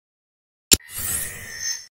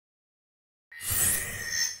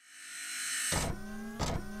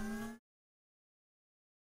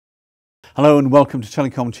Hello and welcome to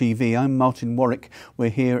TelecomTV. I'm Martin Warwick. We're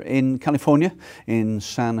here in California, in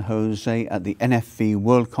San Jose at the NFV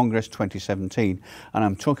World Congress 2017. And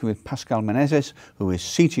I'm talking with Pascal Menezes, who is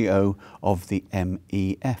CTO of the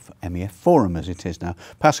MEF Forum as it is now.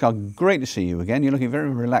 Pascal, great to see you again. You're looking very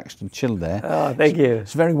relaxed and chilled there. Oh, thank you.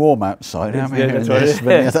 It's very warm outside.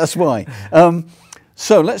 That's why.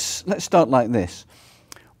 So let's start like this.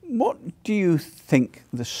 What do you think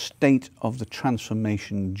the state of the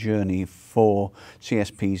transformation journey for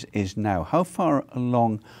CSPs is now? How far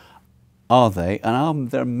along are they, and are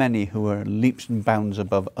there many who are leaps and bounds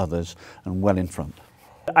above others and well in front?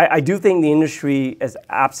 I do think the industry is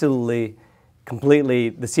absolutely, completely,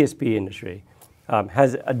 the CSP industry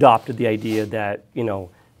has adopted the idea that,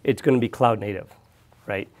 it's going to be cloud native,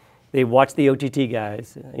 right? They watch the OTT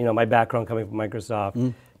guys, my background coming from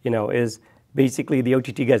Microsoft, is basically the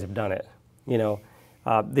OTT guys have done it.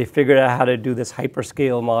 They figured out how to do this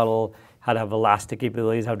hyperscale model, how to have elastic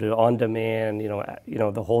capabilities, how to do on-demand,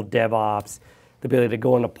 the whole DevOps, the ability to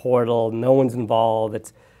go in a portal, no one's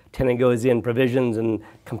involved, tenant goes in, provisions, and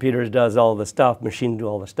computers does all the stuff, machines do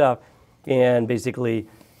all the stuff, and basically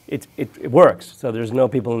it works, so there's no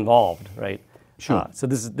people involved, right? Sure. So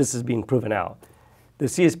this is being proven out. The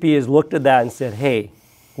CSP has looked at that and said, hey,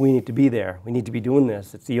 we need to be there. We need to be doing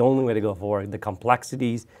this. It's the only way to go forward. The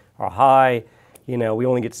complexities are high. We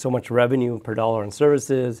only get so much revenue per dollar in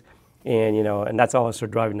services, and that's also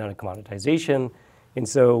driving down to commoditization. And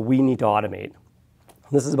so we need to automate.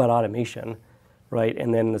 This is about automation, right?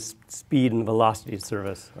 And then the speed and velocity of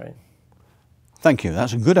service, right? Thank you.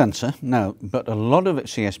 That's a good answer. Now, but a lot of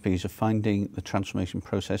CSPs are finding the transformation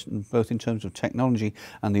process, both in terms of technology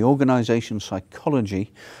and the organisation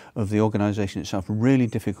psychology of the organisation itself, really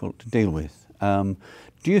difficult to deal with.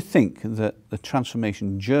 Do you think that the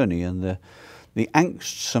transformation journey and the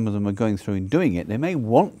angst some of them are going through in doing it, they may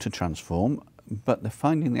want to transform, but they're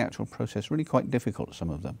finding the actual process really quite difficult, some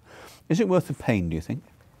of them. Is it worth the pain, do you think?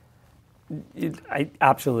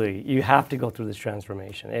 Absolutely. You have to go through this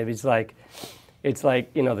transformation. It's like, the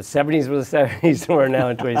 70s were the 70s, and we're now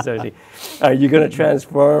in 2017. Are you going to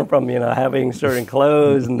transform from, having certain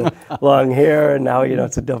clothes and the long hair, and now,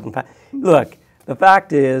 it's a different path? Look, the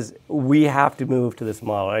fact is, we have to move to this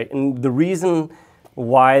model, right? And the reason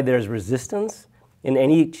why there's resistance in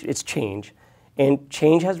it's change. And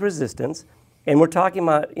change has resistance, and we're talking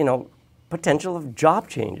about, potential of job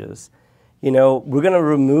changes. We're going to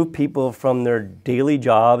remove people from their daily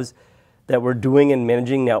jobs that we're doing and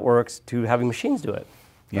managing networks to having machines do it,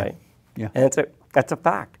 right? Yeah. And that's a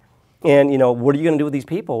fact. And what are you going to do with these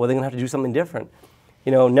people? Well, they're going to have to do something different.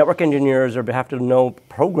 Network engineers have to know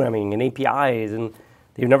programming and APIs, and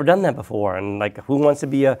they've never done that before. And who wants to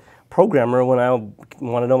be a programmer when I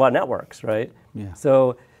want to know about networks, right? Yeah.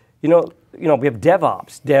 So, we have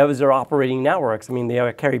DevOps. Devs are operating networks. I mean,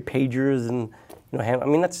 they carry pagers and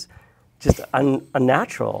that's just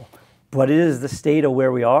unnatural. But it is the state of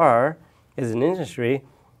where we are as an industry,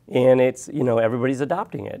 and it's, everybody's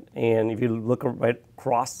adopting it. And if you look right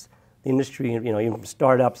across the industry, even from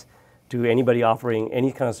startups to anybody offering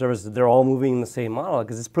any kind of services, they're all moving in the same model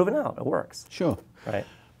because it's proven out, it works. Sure. Right.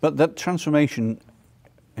 But that transformation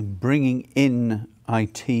and bringing in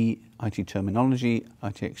IT terminology,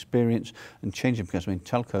 IT experience, and changing, because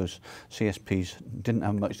telcos, CSPs didn't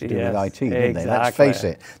have much to do with IT, did they? Let's face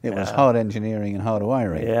it. It was hard engineering and hard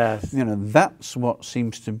wiring. Yes. That's what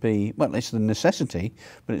seems to be, well, it's the necessity,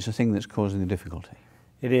 but it's the thing that's causing the difficulty.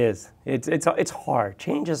 It is. It's hard.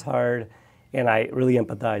 Change is hard, and I really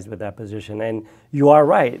empathize with that position. And you are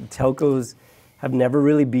right. Telcos have never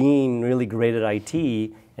really been really great at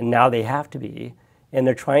IT, and now they have to be. And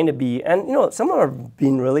they're trying to be, and some are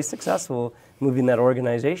being really successful moving that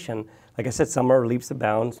organization. Like I said, some are leaps and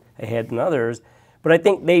bounds ahead than others. But I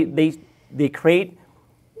think they create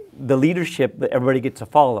the leadership that everybody gets to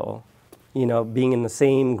follow. Being in the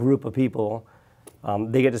same group of people,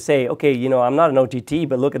 they get to say, okay, I'm not an OTT,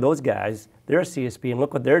 but look at those guys. They're a CSP, and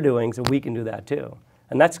look what they're doing, so we can do that too.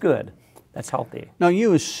 And that's good. That's healthy. Now,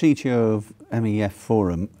 you as CTO of MEF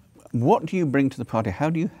Forum, what do you bring to the party? How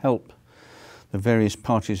do you help the various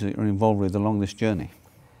parties that you're involved with along this journey?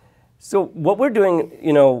 So what we're doing,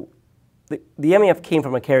 the MEF came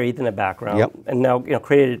from a carrier Ethernet background, and now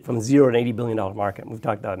created it from zero to $80 billion market. We've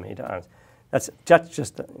talked about it many times. That's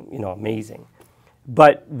just amazing.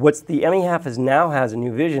 But what the MEF now has a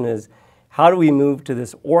new vision is, how do we move to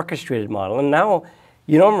this orchestrated model? And now,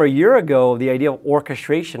 remember a year ago, the idea of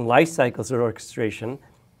orchestration, life cycles of orchestration,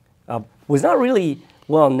 was not really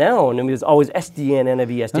well known. I mean, it was always SDN,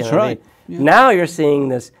 NFV, SDN, That's NFV. right. Yeah. Now you're seeing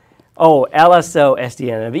this, LSO,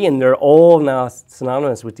 SDN, NFV, and they're all now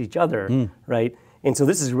synonymous with each other, right? And so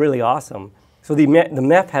this is really awesome. So the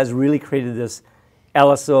MEF has really created this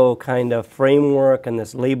LSO kind of framework and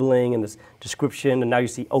this labeling and this description, and now you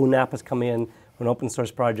see ONAP has come in, an open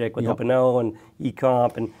source project with OpenO and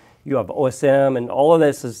eComp, and you have OSM, and all of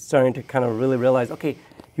this is starting to kind of really realize, okay,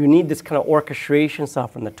 you need this kind of orchestration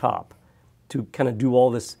software from the top to kind of do all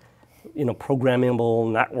this,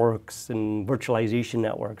 programmable networks and virtualization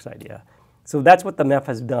networks idea. So that's what the MEF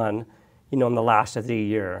has done, in the last, I think,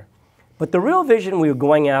 year. But the real vision we're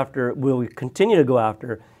going after, we continue to go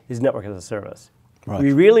after, is network as a service. Right.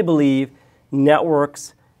 We really believe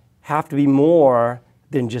networks have to be more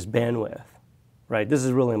than just bandwidth, right? This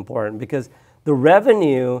is really important because the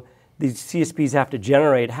revenue these CSPs have to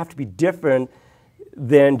generate have to be different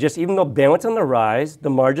than just, even though bandwidth's on the rise, the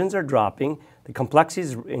margins are dropping, the complexity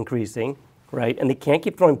is increasing, right? And they can't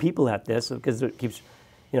keep throwing people at this because it keeps,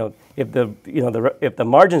 if the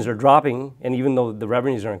margins are dropping, and even though the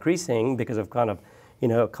revenues are increasing because of kind of,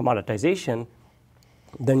 commoditization,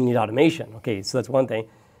 then you need automation. Okay, so that's one thing.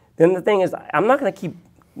 Then the thing is, I'm not going to keep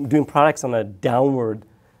doing products on a downward,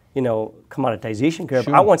 commoditization curve.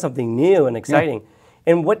 Sure. I want something new and exciting.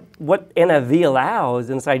 Yeah. And what NFV allows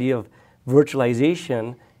in this idea of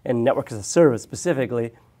virtualization and network as a service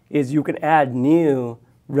specifically is you can add new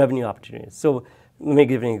revenue opportunities. So let me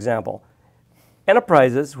give you an example.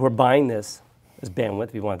 Enterprises who are buying this as bandwidth,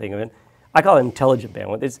 if you want to think of it, I call it intelligent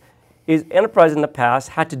bandwidth. Is enterprise in the past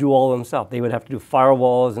had to do all themselves. They would have to do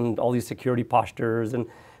firewalls and all these security postures and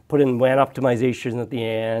put in WAN optimizations at the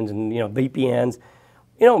end and VPNs.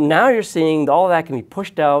 Now you're seeing all of that can be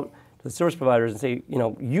pushed out to the service providers and say,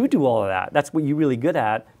 you do all of that. That's what you're really good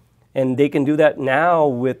at. And they can do that now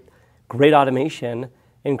with great automation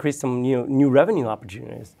and create some new revenue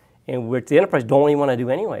opportunities. And which the enterprise don't even want to do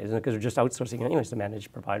anyways, because they're just outsourcing anyways to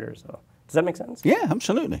managed providers. So does that make sense? Yeah,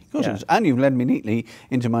 absolutely. Of course it does. And you've led me neatly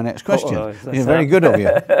into my next question. You're very good of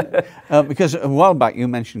you. Because a while back you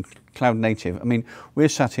mentioned cloud native. I mean, we're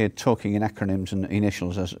sat here talking in acronyms and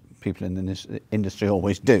initials as people in this industry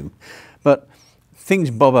always do. But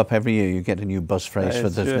things bob up every year. You get a new buzz phrase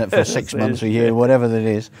for 6 months, a year, whatever that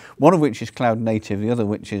is. One of which is cloud native, the other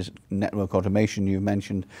which is network automation you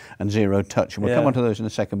mentioned, and zero touch. And we'll come on to those in a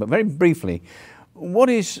second. But very briefly, what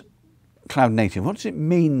is cloud native? What does it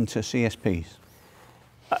mean to CSPs?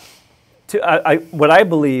 What I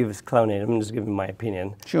believe is cloud native, I'm just giving my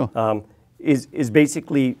opinion, is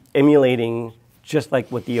basically emulating just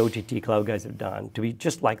like what the OTT cloud guys have done, to be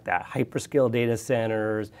just like that, hyperscale data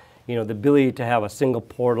centers, the ability to have a single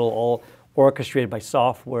portal all orchestrated by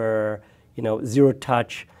software, zero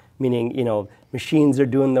touch, meaning, machines are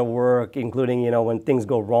doing the work, including, when things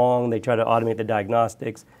go wrong, they try to automate the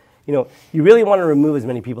diagnostics. You really want to remove as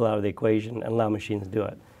many people out of the equation and allow machines to do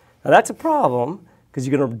it. Now that's a problem because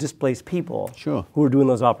you're going to displace people who are doing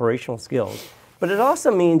those operational skills. But it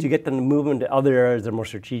also means you get them to move into other areas that are more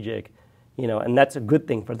strategic. And that's a good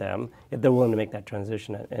thing for them if they're willing to make that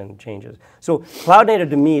transition and changes. So cloud native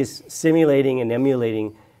to me is simulating and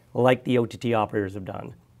emulating like the OTT operators have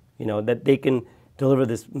done, that they can deliver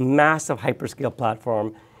this massive hyperscale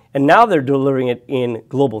platform. And now they're delivering it in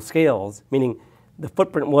global scales, meaning the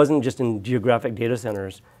footprint wasn't just in geographic data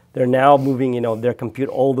centers. They're now moving, their compute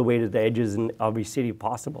all the way to the edges in every city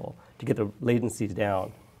possible to get the latencies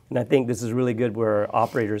down. And I think this is really good where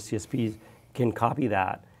operators, CSPs, can copy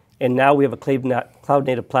that. And now we have a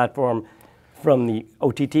cloud-native platform from the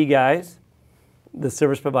OTT guys, the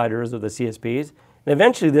service providers or the CSPs, and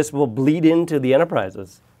eventually this will bleed into the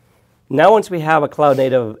enterprises. Now once we have a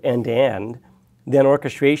cloud-native end-to-end, then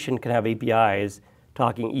orchestration can have APIs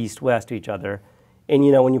talking east-west to each other. And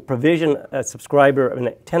when you provision a subscriber,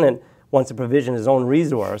 a tenant wants to provision his own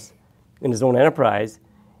resource in his own enterprise,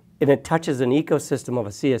 and it touches an ecosystem of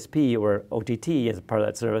a CSP or OTT as a part of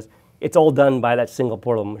that service, it's all done by that single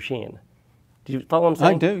portal machine. Do you follow what I'm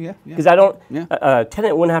saying? I do, yeah. Because a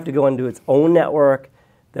tenant wouldn't have to go into its own network,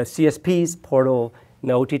 the CSP's portal, and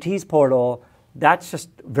the OTT's portal. That's just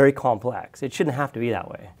very complex. It shouldn't have to be that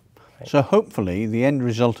way. Right? So hopefully the end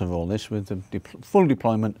result of all this, with the full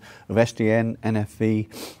deployment of SDN, NFV,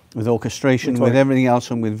 with orchestration, with everything else,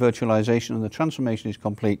 and with virtualization, and the transformation is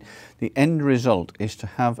complete, the end result is to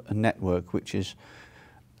have a network which is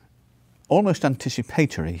almost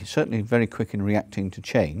anticipatory, certainly very quick in reacting to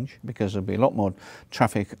change, because there'll be a lot more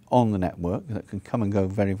traffic on the network that can come and go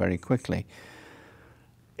very, very quickly.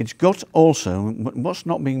 It's got also, what's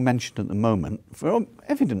not being mentioned at the moment, for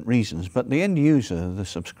evident reasons, but the end user, the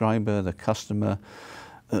subscriber, the customer,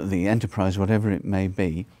 the enterprise, whatever it may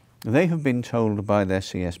be, they have been told by their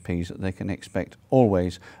CSPs that they can expect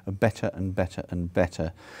always a better and better and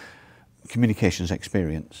better communications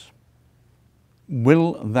experience.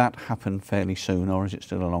 Will that happen fairly soon, or is it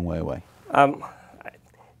still a long way away?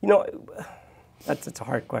 You know, that's a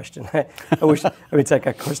hard question. I wish, I mean, it's like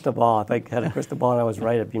a crystal ball. If I had a crystal ball and I was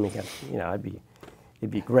right, it'd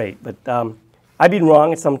be great. But I've been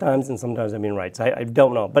wrong sometimes, and sometimes I've been right. So I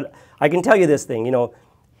don't know. But I can tell you this thing, you know,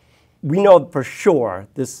 we know for sure,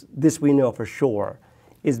 this we know for sure,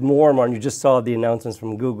 is more and more, and you just saw the announcements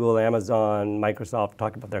from Google, Amazon, Microsoft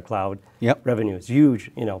talking about their cloud revenues, huge,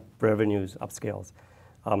 you know, revenues, upscales,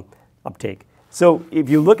 uptake. So if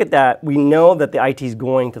you look at that, we know that the IT is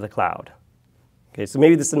going to the cloud. Okay, so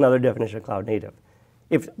maybe this is another definition of cloud native.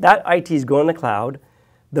 If that IT is going to the cloud,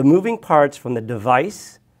 the moving parts from the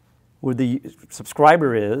device where the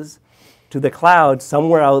subscriber is to the cloud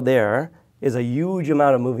somewhere out there is a huge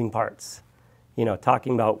amount of moving parts. You know,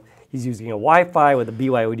 talking about he's using a Wi-Fi with a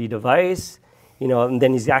BYOD device, you know, and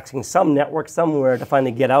then he's accessing some network somewhere to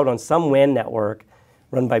finally get out on some WAN network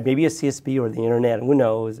run by maybe a CSP or the internet, who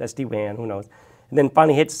knows, SD-WAN, who knows. And then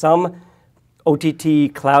finally hit some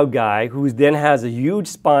OTT cloud guy who then has a huge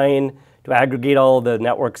spine to aggregate all the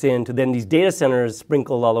networks into then these data centers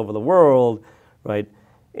sprinkled all over the world, right?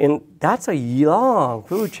 And that's a long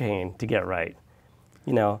food chain to get right.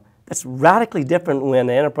 You know, that's radically different when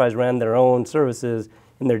the enterprise ran their own services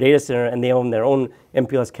in their data center and they own their own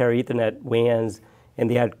MPLS carrier Ethernet WANs and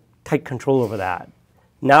they had tight control over that.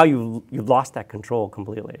 Now you've lost that control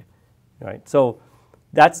completely, right? So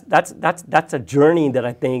that's a journey that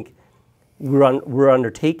I think we're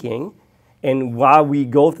undertaking, and while we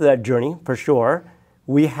go through that journey, for sure,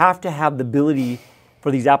 we have to have the ability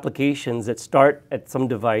for these applications that start at some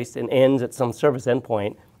device and ends at some service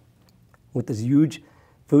endpoint with this huge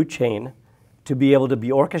food chain to be able to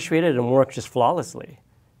be orchestrated and work just flawlessly.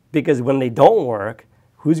 Because when they don't work,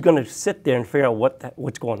 who's going to sit there and figure out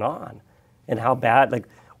what's going on and how bad? Like,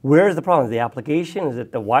 where's the problem? Is it the application? Is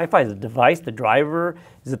it the Wi-Fi? Is it the device, the driver?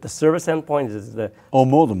 Is it the service endpoint? Is it the or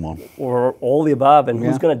more than one? Or all the above? And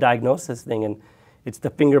who's going to diagnose this thing? And it's the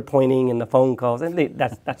finger pointing and the phone calls. And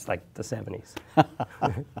that's like the 70s.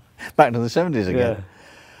 Back to the 70s again. Yeah.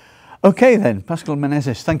 Okay then, Pascal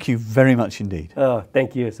Menezes, thank you very much indeed. Oh,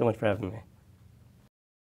 thank you so much for having me.